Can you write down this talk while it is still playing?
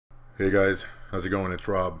Hey guys, how's it going? It's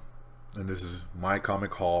Rob, and this is my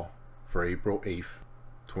comic haul for April 8th,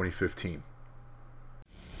 2015.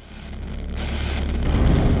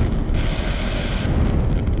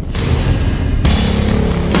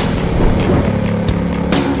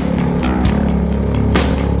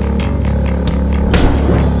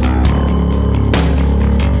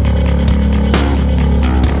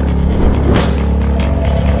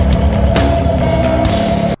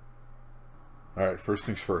 Alright, first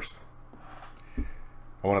things first.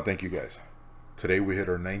 I want to thank you guys. Today we hit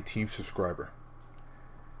our 19th subscriber.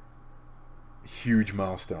 Huge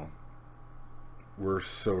milestone. We're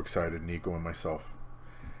so excited, Nico and myself.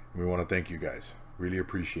 And we want to thank you guys. Really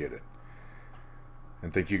appreciate it.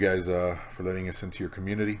 And thank you guys for letting us into your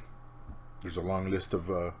community. There's a long list of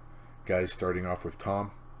guys starting off with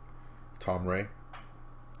Tom Ray,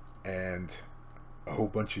 and a whole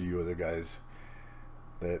bunch of you other guys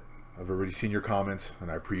that I've already seen your comments,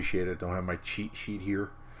 and I appreciate it. Don't have my cheat sheet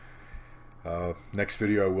here. Next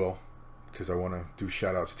video I will, because I want to do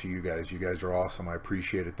shout outs to you guys. You guys are awesome. I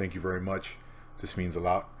appreciate it. Thank you very much. This means a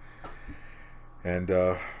lot. And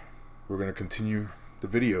we're going to continue the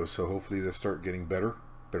videos, so hopefully they'll start getting better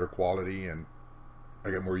quality, and I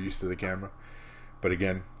get more used to the camera. But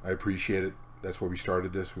again, I appreciate it. That's why we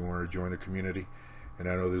started this. We wanted to join the community, and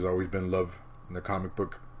I know there's always been love in the comic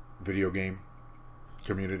book video game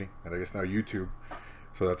community, and I guess now YouTube,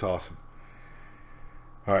 so that's awesome.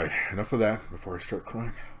 Alright, enough of that before I start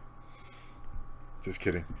crying. Just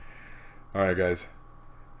kidding. Alright guys,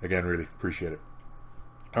 again, really appreciate it.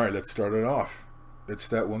 Alright, let's start it off. It's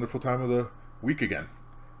that wonderful time of the week again,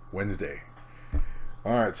 Wednesday.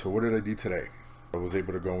 Alright, so what did I do today? I was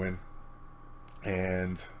able to go in,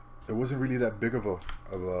 and it wasn't really that big of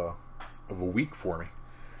a week for me.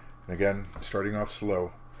 And again, starting off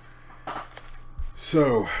slow.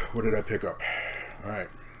 So, what did I pick up? Alright,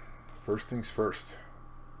 first things first.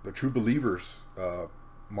 The True Believers,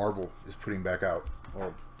 Marvel is putting back out.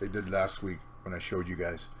 Well, they did last week when I showed you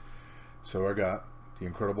guys. So I got the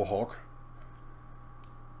Incredible Hulk,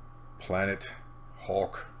 Planet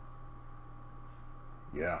Hulk.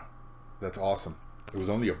 Yeah, that's awesome. It was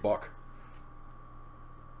only $1.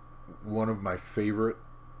 One of my favorite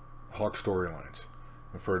Hulk storylines.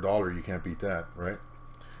 And for $1, you can't beat that, right?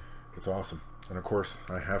 It's awesome. And of course,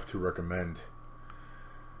 I have to recommend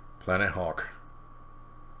Planet Hulk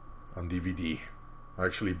on DVD.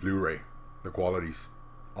 Actually, Blu-ray. The quality's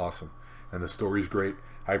awesome. And the story's great.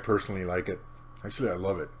 I personally like it. Actually, I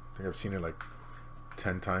love it. I think I've seen it like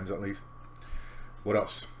 10 times at least. What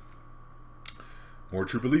else? More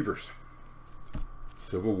True Believers.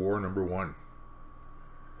 Civil War #1.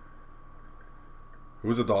 It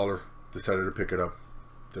was $1. Decided to pick it up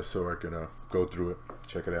just so I could go through it,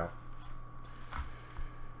 check it out.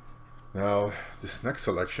 Now, this next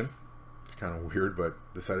selection, it's kind of weird, but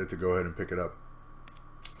decided to go ahead and pick it up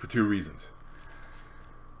for 2 reasons.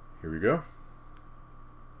 Here we go.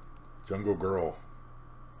 Jungle Girl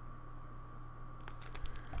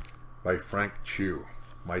by Frank Chu.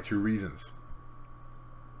 My 2 reasons.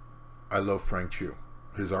 I love Frank Chu.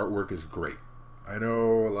 His artwork is great. I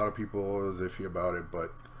know a lot of people are iffy about it,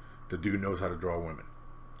 but the dude knows how to draw women,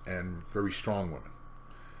 and very strong women,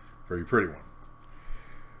 very pretty women.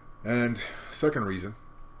 And second reason,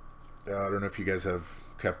 I don't know if you guys have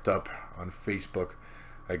kept up on Facebook.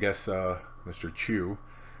 I guess Mr. Chu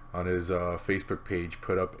on his Facebook page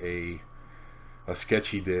put up a sketch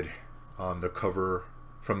he did on the cover,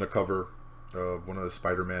 from the cover of one of the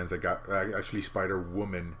Spider-Mans that got, actually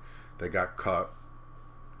Spider-Woman, that got cut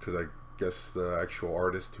because I guess the actual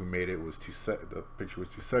artist who made it was the picture was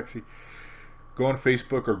too sexy. Go on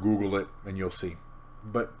Facebook or Google it and you'll see.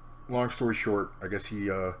 But long story short, I guess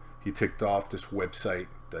he ticked off this website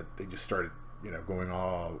that they just started, going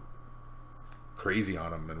all crazy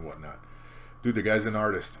on him and whatnot. Dude, the guy's an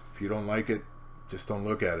artist. If you don't like it, just don't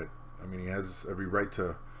look at it. I mean, he has every right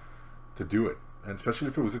to do it, and especially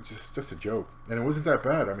if it was just a joke. And it wasn't that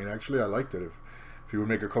bad. I mean, actually, I liked it. If he would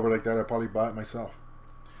make a cover like that, I'd probably buy it myself.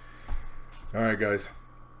 All right, guys.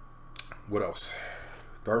 What else?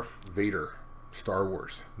 Darth Vader, Star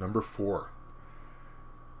Wars, #4.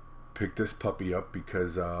 Picked this puppy up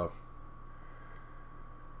because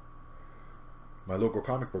my local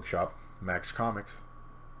comic book shop, Max Comics,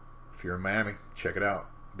 if you're in Miami, check it out.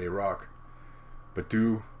 They rock. But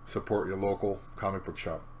do support your local comic book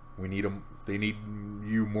shop. We need them. They need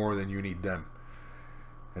you more than you need them,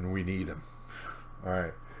 and we need them. All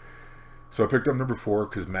right. So I picked up #4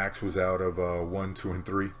 because Max was out of 1, 2, and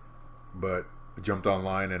 3, but I jumped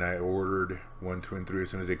online and I ordered 1, 2, and 3. As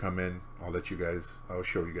soon as they come in, I'll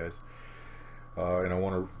show you guys. And I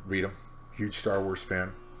want to read them. Huge Star Wars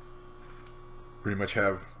fan. pretty much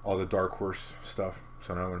have all the Dark Horse stuff.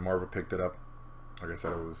 So now when Marvel picked it up, like I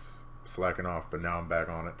said, I was slacking off, but now I'm back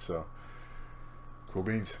on it. So cool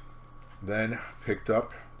beans. Then picked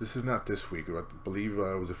up, this is not this week, I believe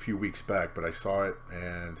it was a few weeks back, but I saw it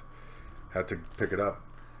and had to pick it up.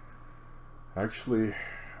 Actually,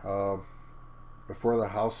 before the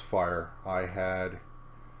house fire, I had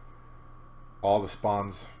all the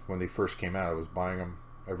Spawns when they first came out. I was buying them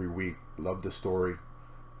every week. Loved the story.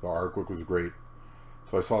 The artwork was great.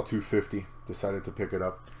 So I saw 250, decided to pick it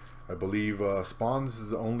up. I believe Spawns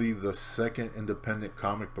is only the second independent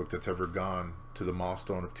comic book that's ever gone to the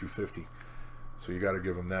milestone of 250. So you got to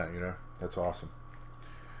give them that, you know. That's awesome.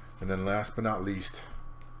 And then last but not least,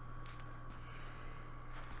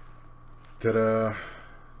 ta-da,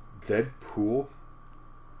 Deadpool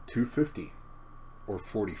 250 or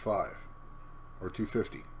 45 or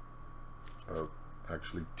 250.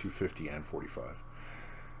 Actually 250 and 45.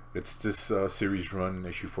 It's this series run,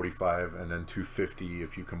 issue 45, and then 250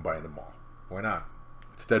 if you combine them all. Why not?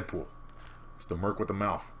 It's Deadpool. It's the Merc with the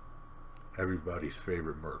mouth. Everybody's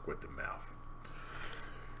favorite Merc with the mouth.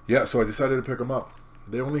 Yeah, so I decided to pick them up.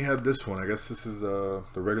 They only had this one. I guess this is the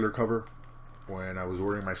regular cover. When I was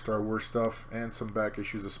ordering my Star Wars stuff and some back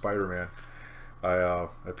issues of Spider-Man, I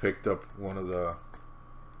picked up one of the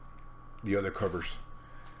other covers.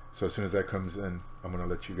 So as soon as that comes in, I'm going to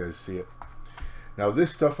let you guys see it. Now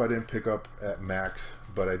this stuff I didn't pick up at Max,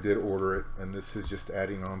 but I did order it, and this is just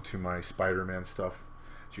adding on to my Spider-Man stuff.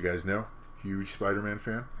 As you guys know, huge Spider-Man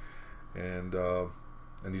fan, and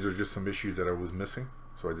these are just some issues that I was missing,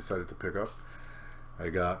 so I decided to pick up. I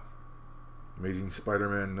got Amazing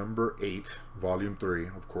Spider-Man number 8, volume 3.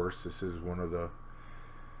 Of course, this is one of the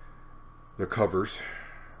covers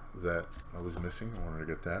that I was missing. I wanted to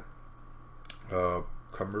get that.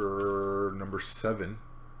 Cover number 7,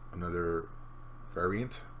 another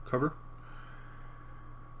variant cover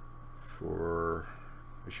for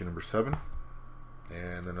issue number 7,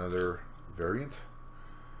 and another variant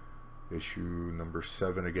issue number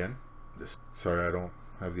 7 again. Sorry, I don't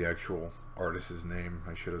have the actual artist's name.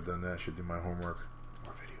 I should have done that. I should do my homework.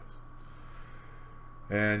 More videos.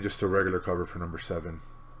 And just a regular cover for number 7.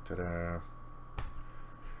 Ta-da!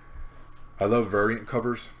 I love variant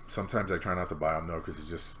covers. Sometimes I try not to buy them though, because it's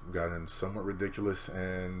just gotten somewhat ridiculous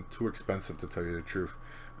and too expensive, to tell you the truth.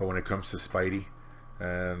 But when it comes to Spidey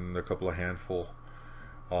and a couple of handful,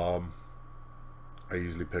 I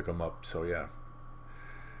usually pick them up. So yeah,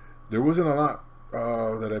 there wasn't a lot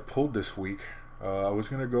that I pulled this week. I was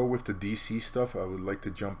gonna go with the DC stuff. I would like to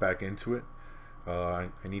jump back into it. I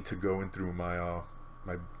need to go in through my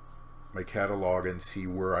my catalog and see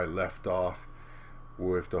where I left off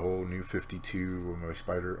with the whole New 52, my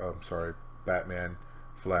Batman,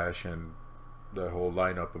 Flash, and the whole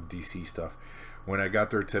lineup of DC stuff. When I got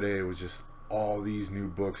there today, it was just all these new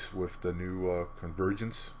books with the new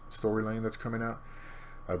Convergence storyline that's coming out.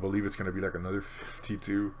 I believe it's going to be like another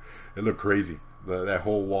 52. It looked crazy. That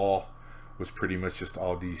whole wall was pretty much just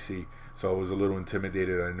all DC. So I was a little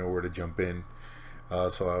intimidated. I didn't know where to jump in.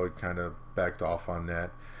 So I kind of backed off on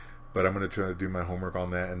that. But I'm going to try to do my homework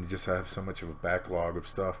on that, and just have so much of a backlog of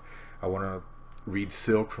stuff. I want to read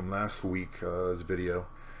Silk from last week's video.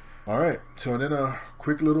 Alright, so and then a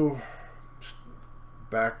quick little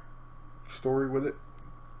back story with it.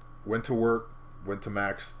 Went to work, went to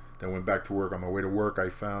Max, then went back to work. On my way to work, I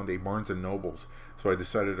found a Barnes & Nobles, so I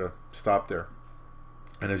decided to stop there.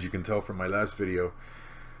 And as you can tell from my last video,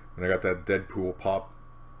 when I got that Deadpool pop,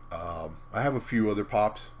 I have a few other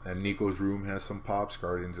pops, and Nico's room has some pops,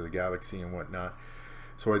 Guardians of the Galaxy and whatnot.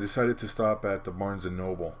 So I decided to stop at the Barnes &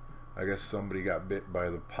 Noble. I guess somebody got bit by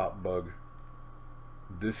the pop bug.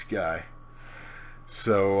 This guy.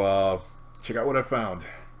 So check out what I found.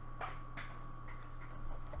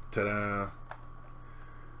 Ta-da!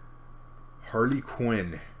 Harley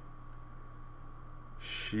Quinn.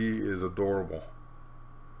 She is adorable.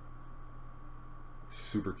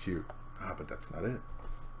 Super cute. But that's not it.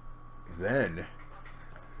 Then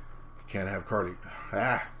you can't have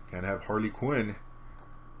Harley Quinn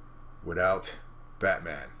without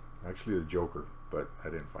Batman. Actually the Joker, but I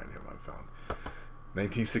didn't find him. I found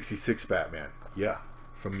 1966 Batman. Yeah,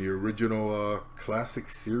 from the original classic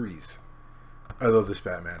series. I love this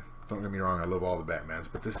Batman. Don't get me wrong, I love all the Batmans,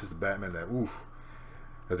 but this is the Batman that, oof.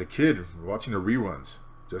 As a kid, watching the reruns,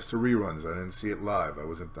 just the reruns. I didn't see it live.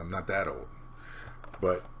 I'm not that old,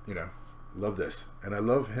 but you know, love this, and I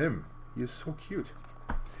love him. He is so cute.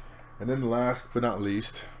 And then last but not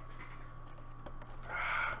least,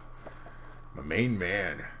 my main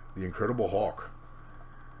man, the Incredible Hulk.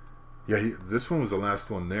 Yeah, this one was the last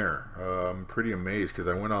one there. I'm pretty amazed because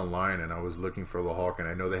I went online and I was looking for the Hulk, and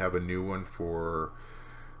I know they have a new one for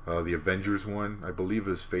the Avengers one. I believe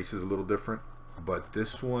his face is a little different, but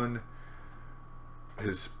this one,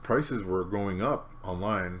 his prices were going up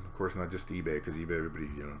online. Of course, not just eBay, because eBay, everybody,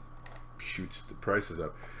 you know, shoots the prices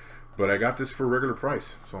up. But I got this for regular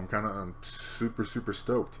price, so I'm super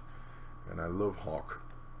stoked. And I love Hulk,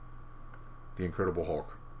 the Incredible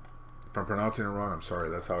Hulk. If I'm pronouncing it wrong, I'm sorry.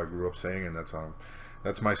 That's how I grew up saying, and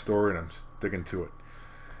that's my story, and I'm sticking to it.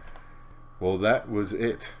 Well, that was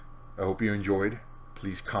it. I hope you enjoyed.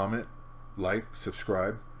 Please comment, like,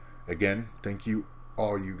 subscribe. Again, thank you,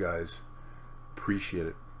 all you guys. Appreciate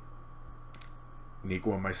it.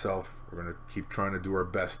 Nico and myself, we're going to keep trying to do our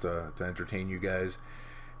best to entertain you guys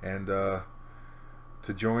and to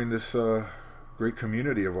join this great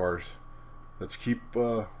community of ours. Let's keep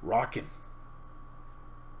rocking.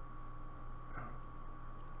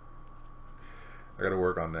 I gotta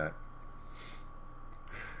work on that.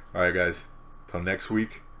 Alright guys, till next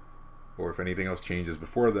week, or if anything else changes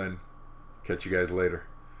before then, catch you guys later.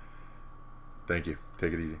 Thank you.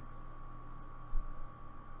 Take it easy.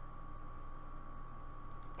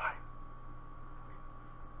 Bye.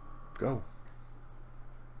 Go.